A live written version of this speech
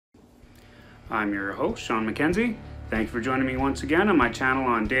I'm your host, Sean MacKenzie. Thank you for joining me once again on my channel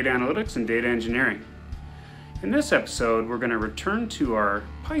on data analytics and data engineering. In this episode, we're going to return to our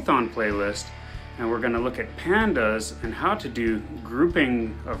Python playlist and we're going to look at Pandas and how to do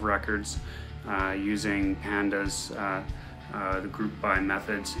grouping of records using Pandas, the groupby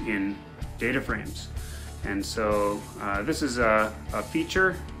methods in Dataframes. And so this is a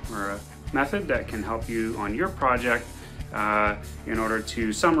feature or a method that can help you on your project in order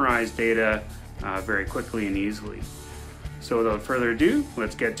to summarize data very quickly and easily. So without further ado,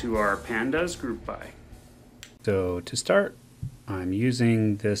 let's get to our Pandas groupby. So to start, I'm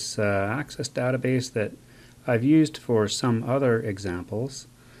using this Access database that I've used for some other examples,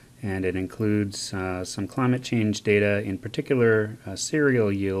 and it includes some climate change data, in particular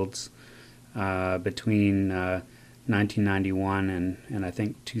cereal yields between 1991 and I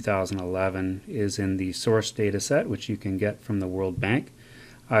think 2011 is in the source data set, which you can get from the World Bank.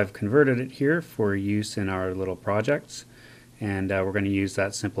 I've converted it here for use in our little projects, and we're going to use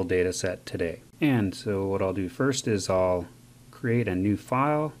that simple data set today. And so what I'll do first is I'll create a new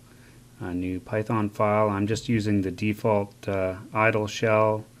file, a new Python file. I'm just using the default idle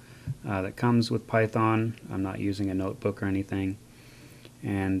shell that comes with Python. I'm not using a notebook or anything.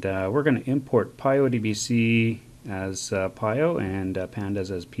 And we're going to import PyODBC as Pyo and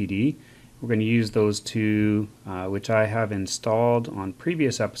Pandas as PD. We're going to use those two, which I have installed on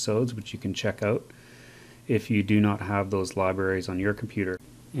previous episodes, which you can check out if you do not have those libraries on your computer.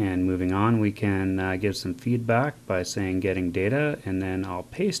 And moving on, we can give some feedback by saying getting data, and then I'll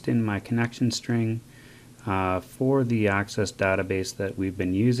paste in my connection string for the Access database that we've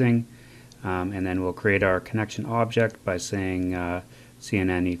been using, and then we'll create our connection object by saying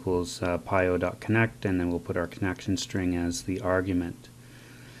CNN equals pyo.connect, and then we'll put our connection string as the argument.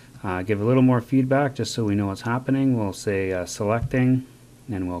 Give a little more feedback just so we know what's happening. We'll say selecting,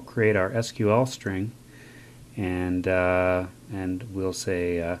 and we'll create our SQL string, and we'll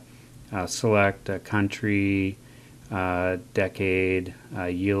say select country, decade,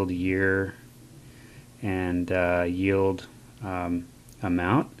 yield year, and yield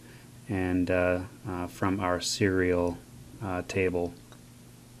amount, and from our cereal table,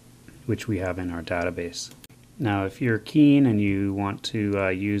 which we have in our database. Now, if you're keen and you want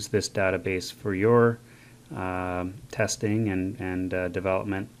to use this database for your testing and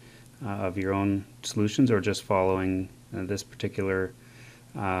development of your own solutions, or just following this particular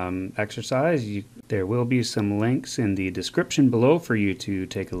exercise, there will be some links in the description below for you to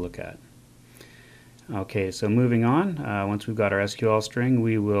take a look at. Okay, so moving on, once we've got our SQL string,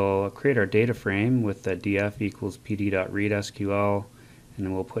 we will create our data frame with the df equals pd.readSQL, and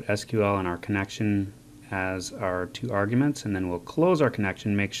then we'll put SQL in our connection as our two arguments, and then we'll close our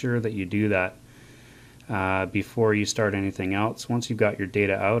connection. Make sure that you do that before you start anything else. Once you've got your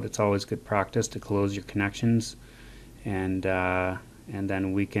data out, it's always good practice to close your connections, and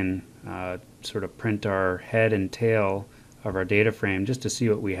then we can sort of print our head and tail of our data frame just to see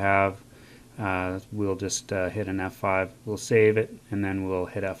what we have. We'll just hit an F5, we'll save it, and then we'll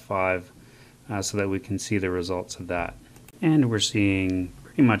hit F5 so that we can see the results of that. And we're seeing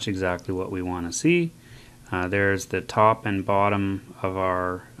pretty much exactly what we want to see. There's the top and bottom of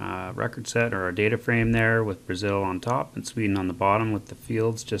our record set, or our data frame there, with Brazil on top and Sweden on the bottom with the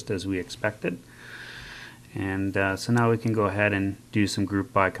fields just as we expected. And so now we can go ahead and do some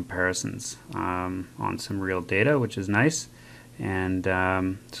group by comparisons on some real data, which is nice. And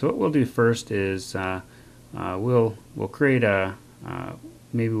so what we'll do first is we'll create a,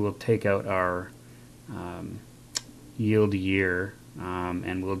 maybe we'll take out our yield year,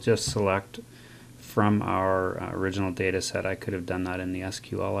 and we'll just select from our original data set. I could have done that in the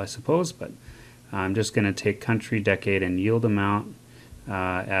SQL, I suppose, but I'm just going to take country, decade, and yield amount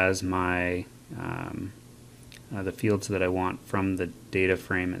as my the fields that I want from the data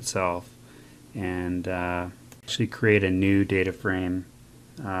frame itself, and actually create a new data frame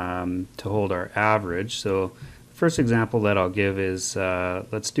to hold our average. So the first example that I'll give is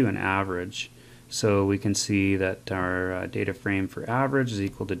let's do an average. So we can see that our data frame for average is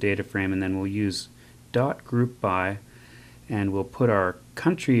equal to data frame, and then we'll use .groupby, and we'll put our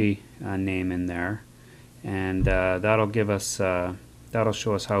country name in there, and that'll give us that'll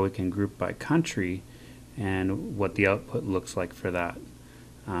show us how we can group by country and what the output looks like for that.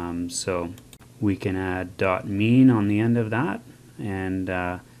 So we can add .mean on the end of that, and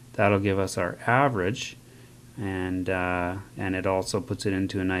that'll give us our average, and it also puts it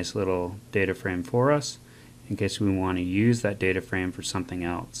into a nice little data frame for us in case we want to use that data frame for something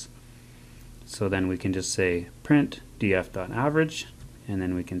else. So then we can just say print df.average, and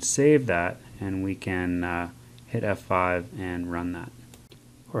then we can save that, and we can hit F5 and run that.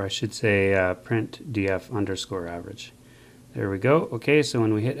 or I should say print df underscore average. There we go. Okay, so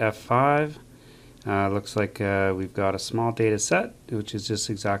when we hit F5, looks like we've got a small data set, which is just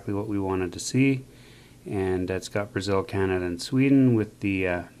exactly what we wanted to see. And it's got Brazil, Canada, and Sweden with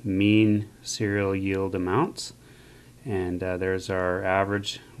the mean cereal yield amounts. And there's our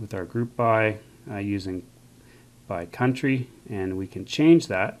average with our group by using by country. And we can change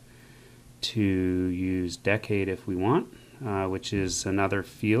that to use decade if we want, which is another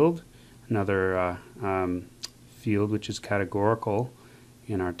field, field which is categorical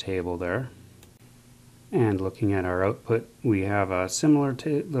in our table there. And looking at our output, we have a similar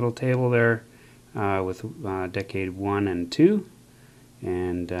little table there with decade 1 and 2,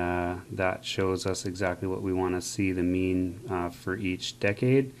 and that shows us exactly what we want to see the mean for each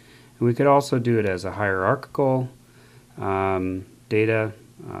decade. And we could also do it as a hierarchical data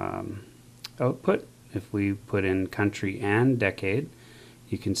output. If we put in country and decade,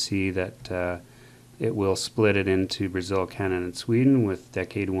 you can see that it will split it into Brazil, Canada, and Sweden with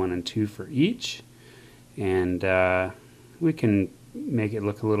decade 1 and 2 for each. And we can make it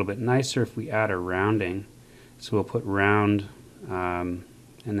look a little bit nicer if we add a rounding. So we'll put round and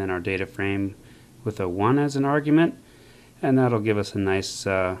then our data frame with a 1 as an argument, and that'll give us a nice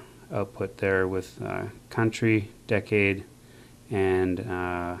output there with country, decade, and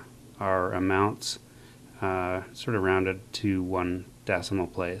our amounts sort of rounded to 1 decimal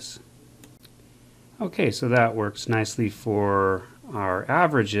place. Okay, so that works nicely for our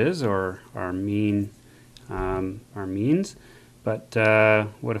averages or our means. But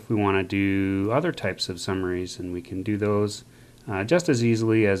what if we want to do other types of summaries? And we can do those just as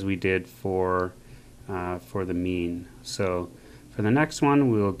easily as we did for the mean. So for the next one,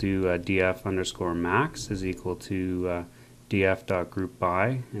 we'll do df underscore max is equal to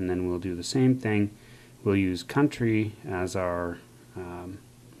df.groupby, and then we'll do the same thing. We'll use country as our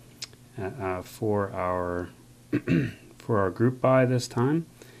for our for our group by this time,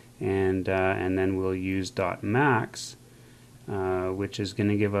 and then we'll use dot max, which is going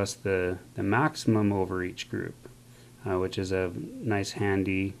to give us the maximum over each group, which is a nice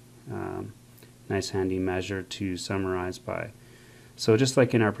handy measure to summarize by. So just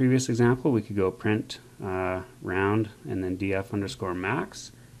like in our previous example, we could go print round and then df underscore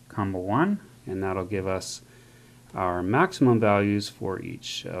max, comma 1, and that'll give us our maximum values for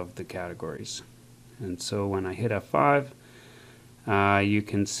each of the categories. And so when I hit F5, you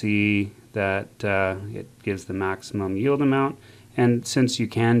can see that it gives the maximum yield amount. And since you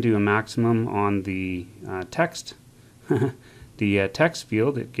can do a maximum on the text, the text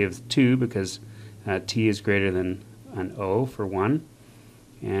field, it gives 2 because T is greater than an O for 1.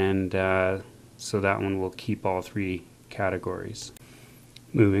 And so that one will keep all 3 categories.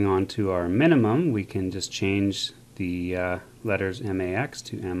 Moving on to our minimum, we can just change the letters MAX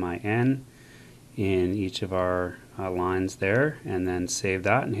to MIN in each of our lines there, and then save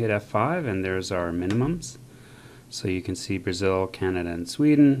that and hit F5, and there's our minimums. So you can see Brazil, Canada, and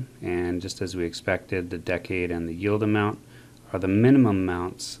Sweden, and just as we expected, the decade and the yield amount are the minimum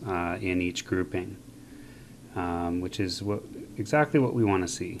amounts in each grouping, which is exactly what we want to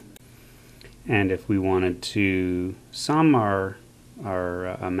see. And if we wanted to sum our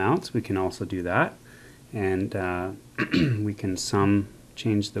amounts, we can also do that, and we can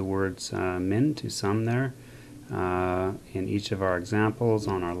change the words min to sum there in each of our examples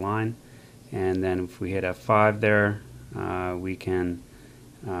on our line. And then if we hit F5 there, we can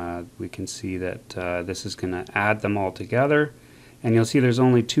see that this is going to add them all together. And you'll see there's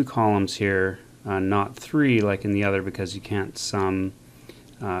only 2 columns here, not 3 like in the other, because you can't sum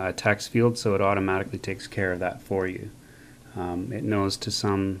a text field, so it automatically takes care of that for you. It knows to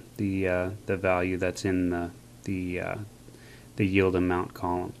sum the value that's in the yield amount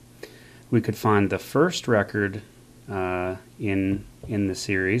column. We could find the first record in the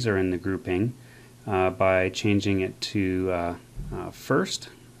series or in the grouping by changing it to first,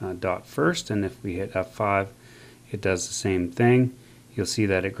 dot first, and if we hit F5, it does the same thing. You'll see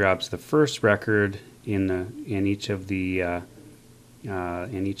that it grabs the first record in each of the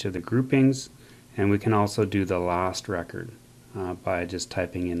groupings, and we can also do the last record by just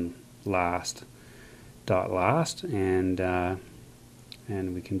typing in last dot last, and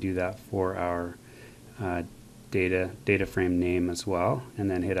we can do that for our data frame name as well,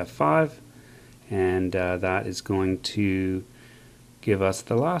 and then hit F5, and that is going to give us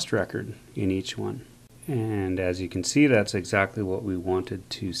the last record in each one. And as you can see, that's exactly what we wanted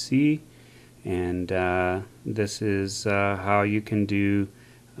to see, and this is how you can do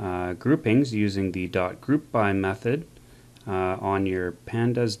groupings using the .groupby method on your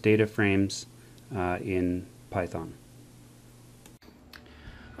Pandas data frames in Python.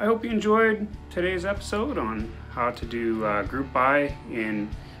 I hope you enjoyed today's episode on how to do group by in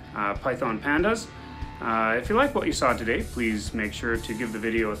Python Pandas. If you like what you saw today, please make sure to give the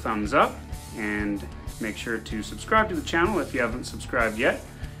video a thumbs up and make sure to subscribe to the channel if you haven't subscribed yet,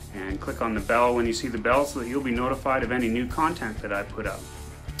 and click on the bell when you see the bell so that you'll be notified of any new content that I put up.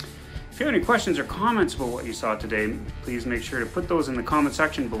 If you have any questions or comments about what you saw today, please make sure to put those in the comment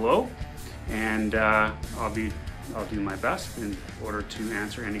section below, and I'll do my best in order to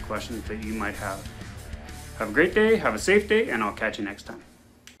answer any questions that you might have. Have a great day, have a safe day, and I'll catch you next time.